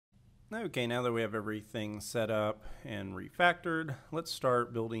Okay, now that we have everything set up and refactored, let's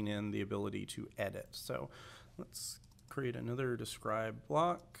start building in the ability to edit. So let's create another describe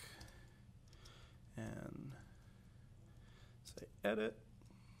block and say edit.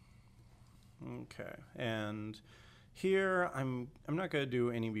 Okay, and here I'm not going to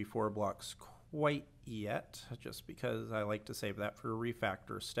do any before blocks quite yet, just because I like to save that for a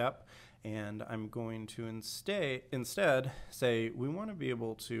refactor step. And I'm going to instead say we want to be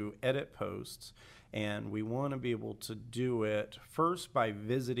able to edit posts, and we want to be able to do it first by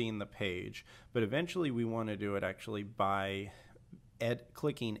visiting the page, but eventually we want to do it actually by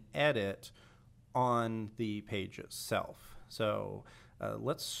clicking edit on the page itself. So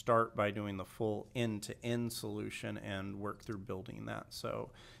let's start by doing the full end-to-end solution and work through building that. So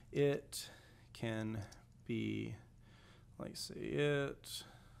it can be, let's see, it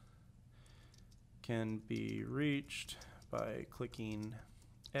can be reached by clicking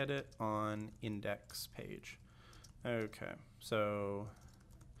edit on index page. Okay, so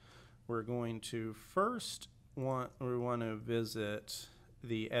we're going to first want to visit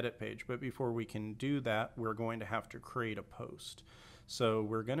the edit page, but before we can do that, we're going to have to create a post. So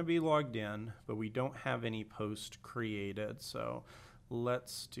we're going to be logged in, but we don't have any post created. So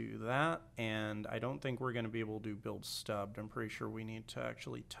let's do that. And I don't think we're going to be able to build stubbed. I'm pretty sure we need to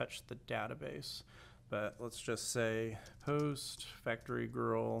actually touch the database. But let's just say post factory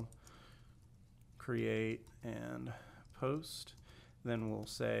girl create and post. Then we'll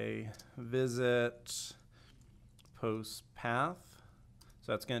say visit post path.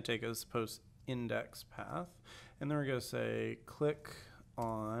 So that's going to take us post index path. And then we're going to say click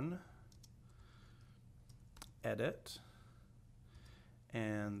on edit,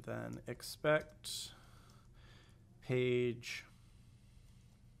 and then expect page,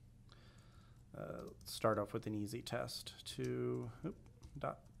 start off with an easy test, to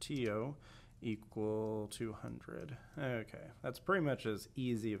 .to equal 200. Okay, that's pretty much as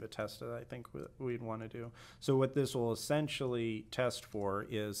easy of a test as I think we'd want to do. So what this will essentially test for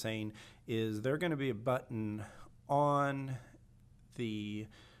is saying, is there going to be a button on the,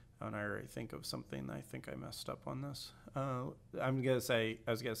 and I already think of something, I think I messed up on this. I was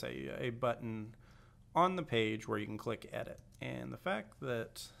gonna say a button on the page where you can click edit. And the fact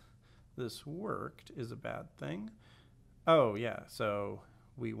that this worked is a bad thing. Oh yeah, so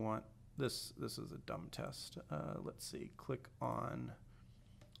we want this is a dumb test. Let's see, click on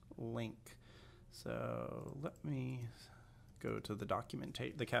link. So let me go to the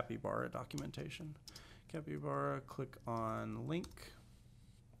the capybara documentation. Capybara, click on link.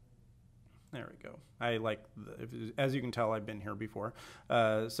 There we go. I like, as you can tell, I've been here before.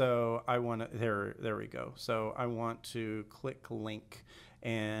 So I want to, there we go. So I want to click link.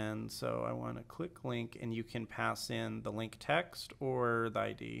 And so I want to click link, and you can pass in the link text or the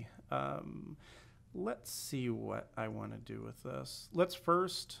ID. Let's see what I want to do with this. Let's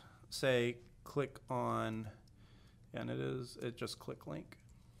first say click on, and it just click link,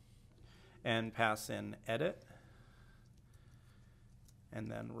 and pass in edit,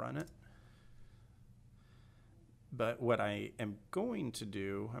 and then run it. But what I am going to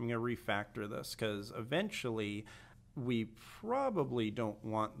do, I'm going to refactor this, because eventually we probably don't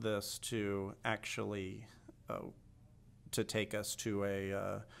want this to actually to take us to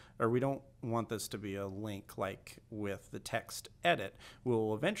a, or we don't want this to be a link like with the text edit.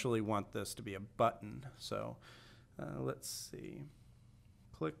 We'll eventually want this to be a button. So let's see,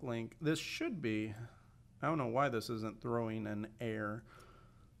 click link. This should be, I don't know why this isn't throwing an error.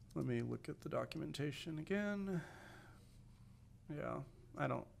 Let me look at the documentation again. Yeah, I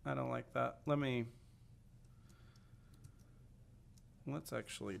don't like that. Let's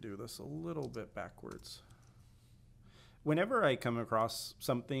actually do this a little bit backwards. Whenever I come across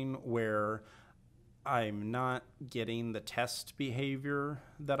something where I'm not getting the test behavior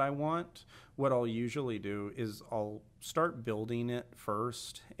that I want, what I'll usually do is I'll start building it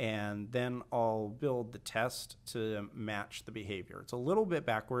first, and then I'll build the test to match the behavior. It's a little bit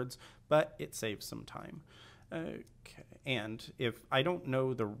backwards, but it saves some time. Okay, and if I don't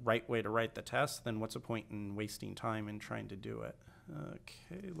know the right way to write the test, then what's the point in wasting time and trying to do it?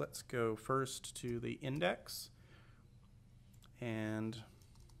 Okay, let's go first to the index, and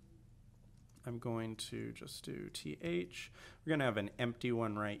I'm going to just do th. We're going to have an empty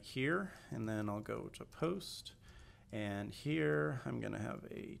one right here, and then I'll go to post, and here I'm going to have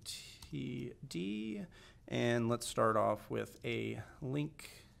a td, and let's start off with a link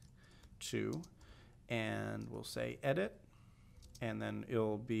to, and we'll say edit, and then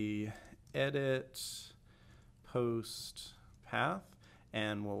it'll be edit post path,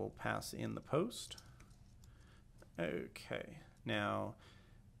 and we'll pass in the post. Okay, now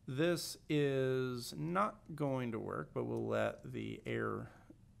this is not going to work, but we'll let the error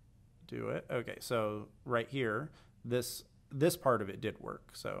do it. Okay, so right here, this part of it did work.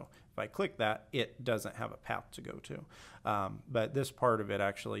 So if I click that, it doesn't have a path to go to. But this part of it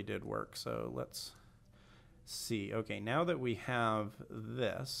actually did work. So let's see. Okay, now that we have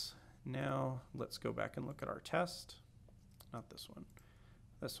this, now let's go back and look at our test. Not this one.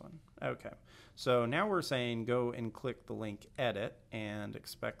 This one. Okay. So now we're saying go and click the link edit and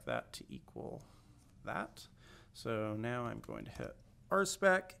expect that to equal that. So now I'm going to hit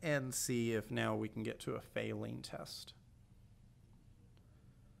RSpec and see if now we can get to a failing test.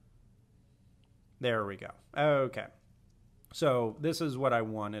 There we go. Okay. So this is what I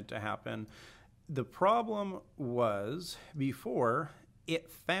wanted to happen. The problem was before it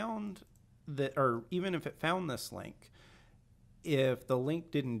found that, or even if it found this link, if the link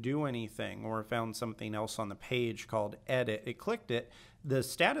didn't do anything or found something else on the page called edit, it clicked it, the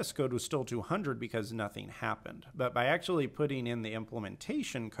status code was still 200 because nothing happened. But by actually putting in the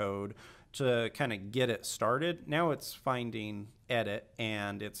implementation code to kind of get it started, now it's finding edit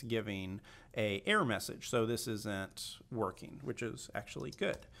and it's giving a error message. So this isn't working, which is actually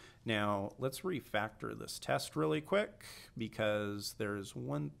good. Now let's refactor this test really quick because there's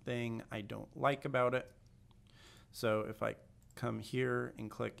one thing I don't like about it. So if I come here and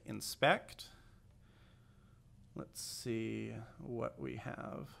click inspect, let's see what we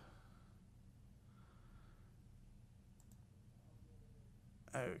have.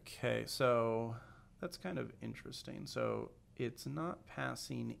 Okay, so that's kind of interesting. So it's not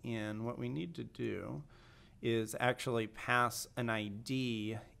passing in. What we need to do is actually pass an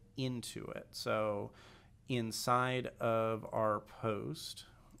ID into it. So inside of our post,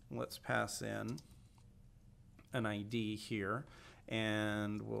 let's pass in an ID here,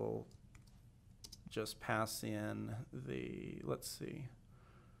 and we'll just pass in the, let's see,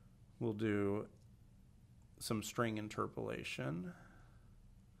 we'll do some string interpolation.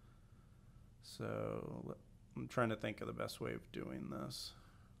 So I'm trying to think of the best way of doing this.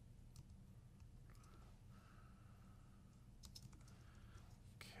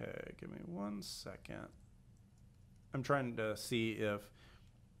 Okay, give me 1 second. I'm trying to see if,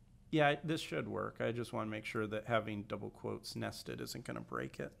 yeah, this should work. I just want to make sure that having double quotes nested isn't going to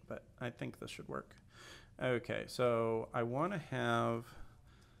break it, but I think this should work. Okay, so I want to have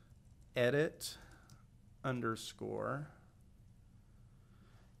edit underscore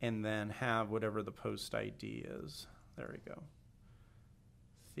and then have whatever the post ID is. There we go.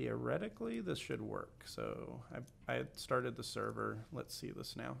 Theoretically, this should work. So I had started the server. Let's see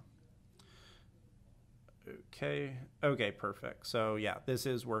this now. Okay, perfect. So yeah, this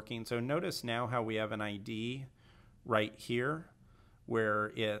is working. So notice now how we have an ID right here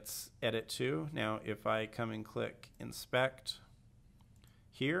where it's edit to. Now if I come and click inspect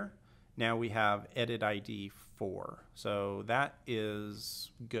here, now we have edit ID 4. So that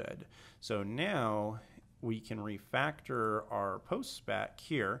is good. So now we can refactor our posts back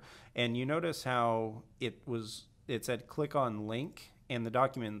here, and you notice how it said click on link, and the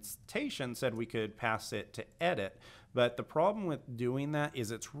documentation said we could pass it to edit. But the problem with doing that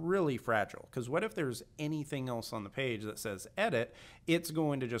is it's really fragile, because what if there's anything else on the page that says edit, it's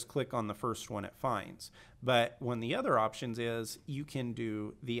going to just click on the first one it finds. But one of the other options is you can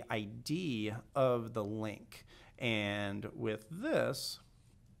do the ID of the link. And with this,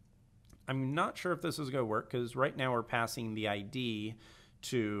 I'm not sure if this is going to work, because right now we're passing the ID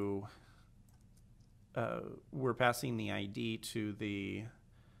to here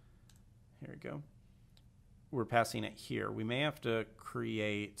we go. We're passing it here. We may have to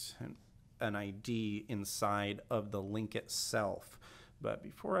create an ID inside of the link itself. But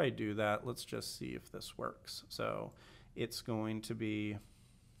before I do that, let's just see if this works. So it's going to be,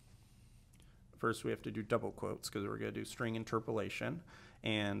 first we have to do double quotes because we're going to do string interpolation.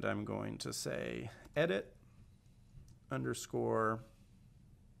 And I'm going to say edit underscore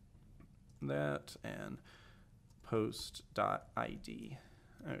that and post.id.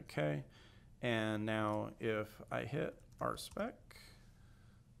 Okay. And now if I hit RSpec,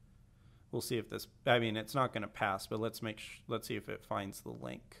 we'll see if this, I mean, it's not going to pass, but let's see if it finds the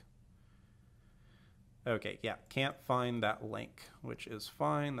link. Okay, yeah, can't find that link, which is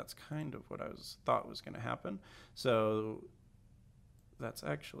fine. That's kind of what I thought was going to happen. So that's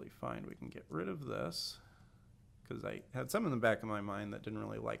actually fine. We can get rid of this because I had some in the back of my mind that didn't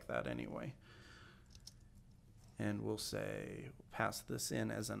really like that anyway. And we'll say, pass this in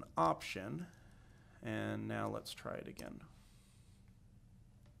as an option. And now let's try it again.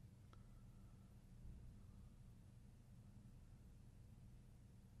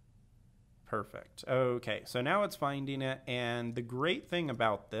 Perfect. Okay, so now it's finding it, and the great thing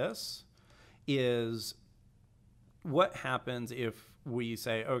about this is what happens if we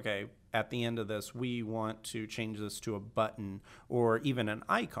say, okay, at the end of this, we want to change this to a button or even an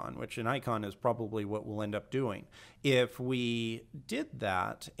icon, which an icon is probably what we'll end up doing. If we did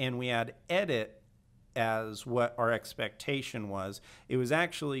that and we had edit as what our expectation was, it was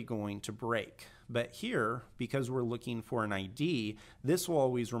actually going to break. But here, because we're looking for an ID, this will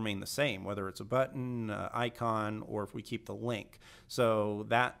always remain the same, whether it's a button, icon, or if we keep the link. So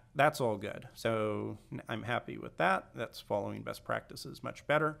that's all good. So I'm happy with that. That's following best practices much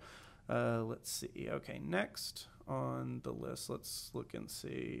better. Let's see. Okay, next on the list, let's look and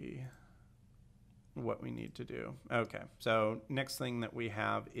see what we need to do. Okay, so next thing that we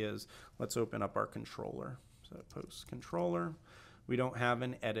have is, let's open up our controller. So post controller. We don't have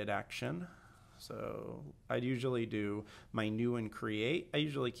an edit action. So I'd usually do my new and create. I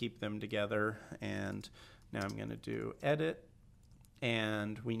usually keep them together, and now I'm going to do edit,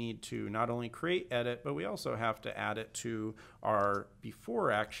 and we need to not only create edit, but we also have to add it to our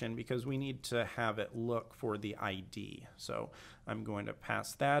before action because we need to have it look for the ID. So I'm going to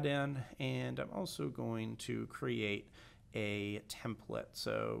pass that in, and I'm also going to create a template.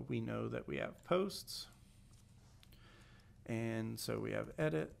 So we know that we have posts. And so we have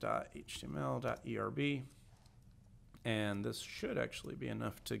edit.html.erb, and this should actually be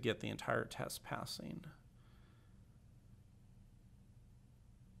enough to get the entire test passing.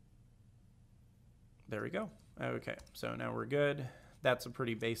 There we go. Okay, so now we're good. That's a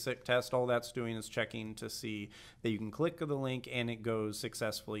pretty basic test. All that's doing is checking to see that you can click the link and it goes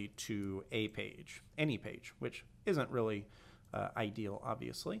successfully to a page, any page, which isn't really ideal,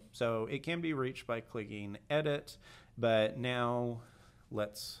 obviously. So it can be reached by clicking edit. But now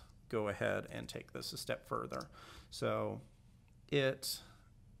let's go ahead and take this a step further. So it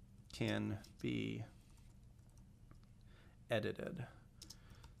can be edited.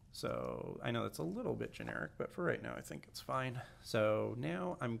 So I know that's a little bit generic, but for right now I think it's fine. So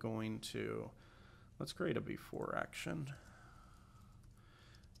now I'm going to, let's create a before action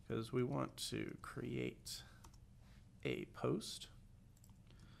because we want to create a post.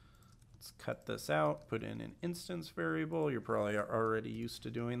 Let's cut this out, put in an instance variable. You're probably already used to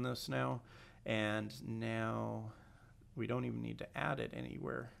doing this now. And now we don't even need to add it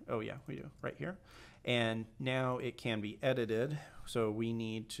anywhere. Oh yeah, we do, right here. And now it can be edited. So we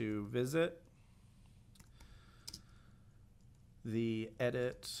need to visit the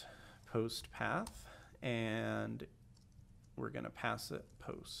edit post path, and we're gonna pass it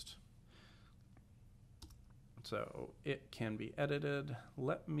post. So it can be edited.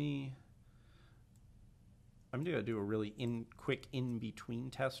 I'm going to do a really quick in-between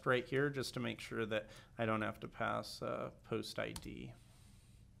test right here just to make sure that I don't have to pass post ID.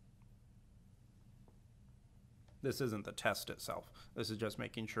 This isn't the test itself. This is just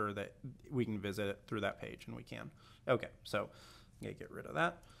making sure that we can visit it through that page, and we can. Okay, so I'm going to get rid of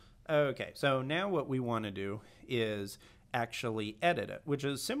that. Okay, so now what we want to do is actually edit it, which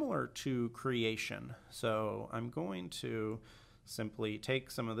is similar to creation. So I'm going to simply take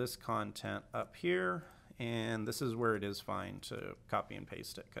some of this content up here, and this is where it is fine to copy and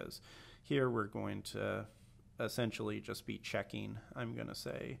paste it, because here we're going to essentially just be checking. I'm going to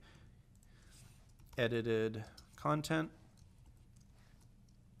say edited content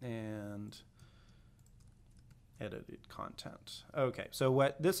and edited content. Okay, so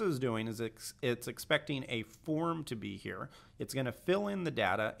what this is doing is it's expecting a form to be here. It's going to fill in the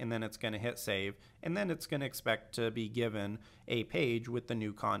data, and then it's going to hit save, and then it's going to expect to be given a page with the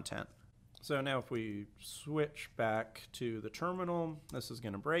new content. So now if we switch back to the terminal, this is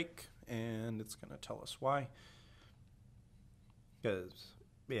going to break, and it's going to tell us why. Because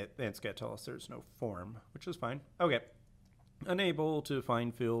it's going to tell us there's no form, which is fine. Okay. Unable to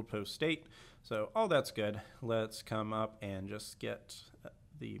find field post state. So all that's good. Let's come up and just get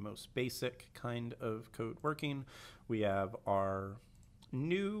the most basic kind of code working. We have our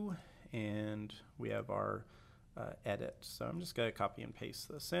new and we have our edit. So I'm just going to copy and paste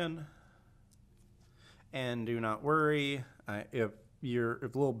this in. And do not worry, if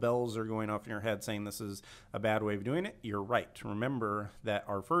little bells are going off in your head saying this is a bad way of doing it, you're right. Remember that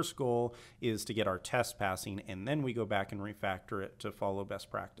our first goal is to get our test passing, and then we go back and refactor it to follow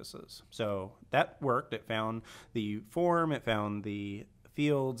best practices. So that worked. It found the form, it found the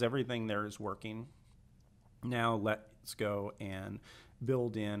fields, everything there is working. Now let's go and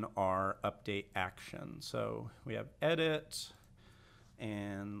build in our update action. So we have edit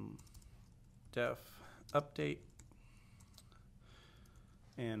and def update.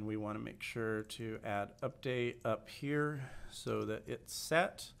 And we want to make sure to add update up here so that it's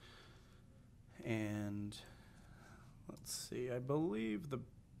set. And let's see, I believe the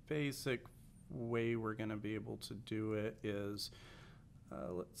basic way we're going to be able to do it is,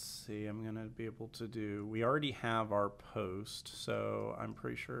 let's see, I'm going to be able to do, we already have our post, so I'm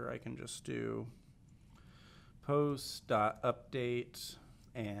pretty sure I can just do post.update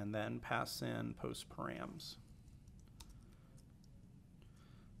and then pass in post params.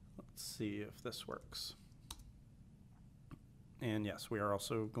 Let's see if this works. And yes, we are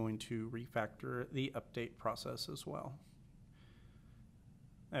also going to refactor the update process as well.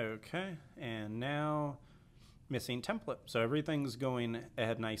 Okay, and now missing template. So everything's going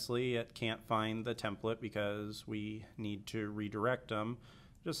ahead nicely. It can't find the template because we need to redirect them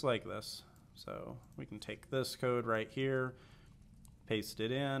just like this. So we can take this code right here, paste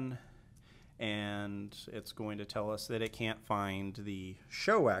it in, and it's going to tell us that it can't find the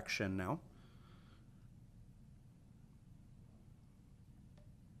show action now.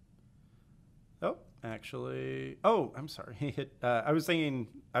 Oh, actually, oh, I'm sorry. I was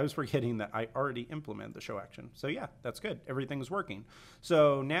forgetting that I already implemented the show action. So yeah, that's good. Everything's working.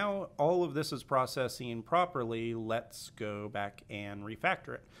 So now all of this is processing properly. Let's go back and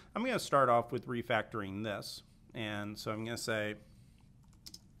refactor it. I'm going to start off with refactoring this. And so I'm going to say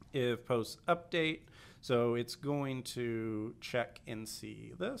if post update, so it's going to check and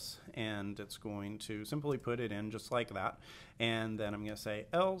see this, and it's going to simply put it in just like that. And then I'm going to say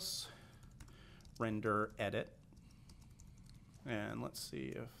else render edit, and let's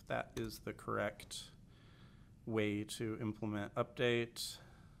see if that is the correct way to implement update,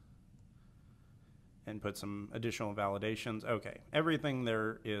 and put some additional validations. Okay, everything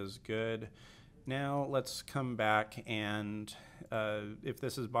there is good. Now let's come back, and if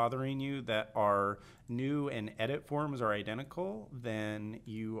this is bothering you that our new and edit forms are identical, then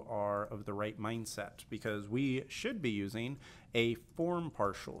you are of the right mindset, because we should be using a form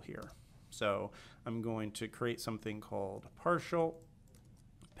partial here. So I'm going to create something called partial,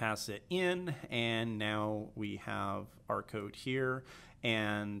 pass it in, and now we have our code here,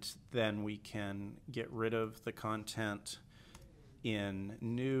 and then we can get rid of the content in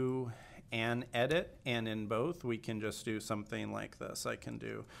new and edit, and in both we can just do something like this. I can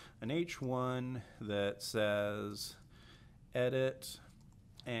do an H1 that says edit,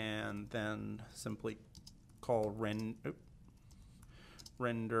 and then simply call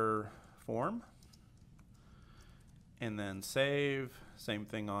render form, and then save. Same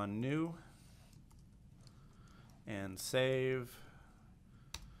thing on new, and save.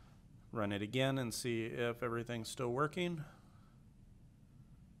 Run it again and see if everything's still working.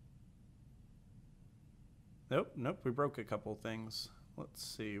 Nope, we broke a couple things. Let's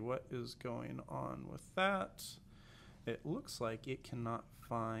see what is going on with that. It looks like it cannot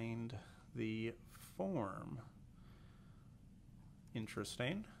find the form.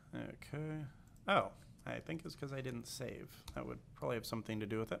 Interesting. Okay. Oh, I think it's because I didn't save. That would probably have something to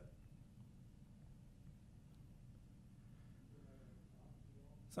do with it.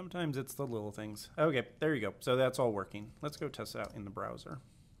 Sometimes it's the little things. Okay, there you go. So that's all working. Let's go test it out in the browser.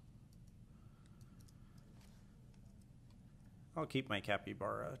 I'll keep my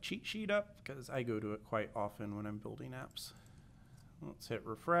Capybara cheat sheet up because I go to it quite often when I'm building apps. Let's hit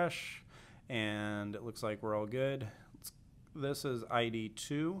refresh, and it looks like we're all good. This is ID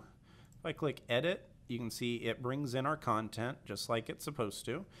 2. If I click edit, you can see it brings in our content just like it's supposed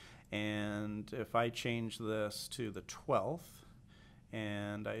to. And if I change this to the 12th,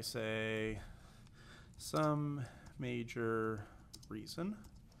 and I say some major reason,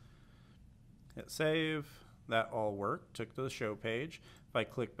 hit save, that all worked, took to the show page. If I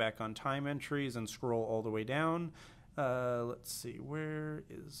click back on time entries and scroll all the way down, let's see, where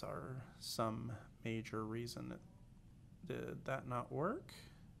is our some major reason? Did that not work?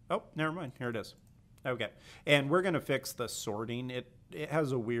 Oh, never mind, here it is. Okay, and we're gonna fix the sorting. It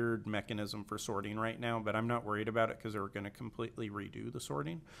has a weird mechanism for sorting right now, but I'm not worried about it because we're gonna completely redo the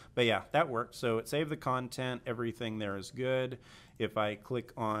sorting. But yeah, that worked. So it saved the content, everything there is good. If I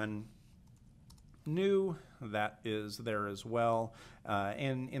click on new, that is there as well.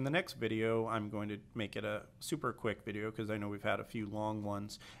 And in the next video, I'm going to make it a super quick video because I know we've had a few long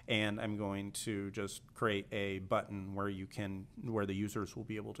ones, and I'm going to just create a button where the users will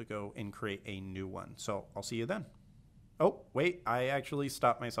be able to go and create a new one. So I'll see you then. Oh, wait, I actually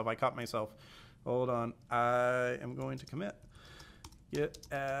stopped myself. I caught myself. Hold on. I am going to commit. Git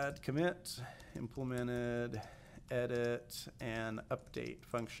add commit, implemented, edit, and update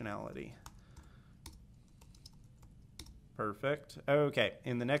functionality. Perfect. Okay,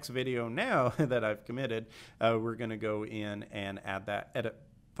 in the next video now that I've committed, we're going to go in and add that edit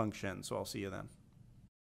function. So I'll see you then.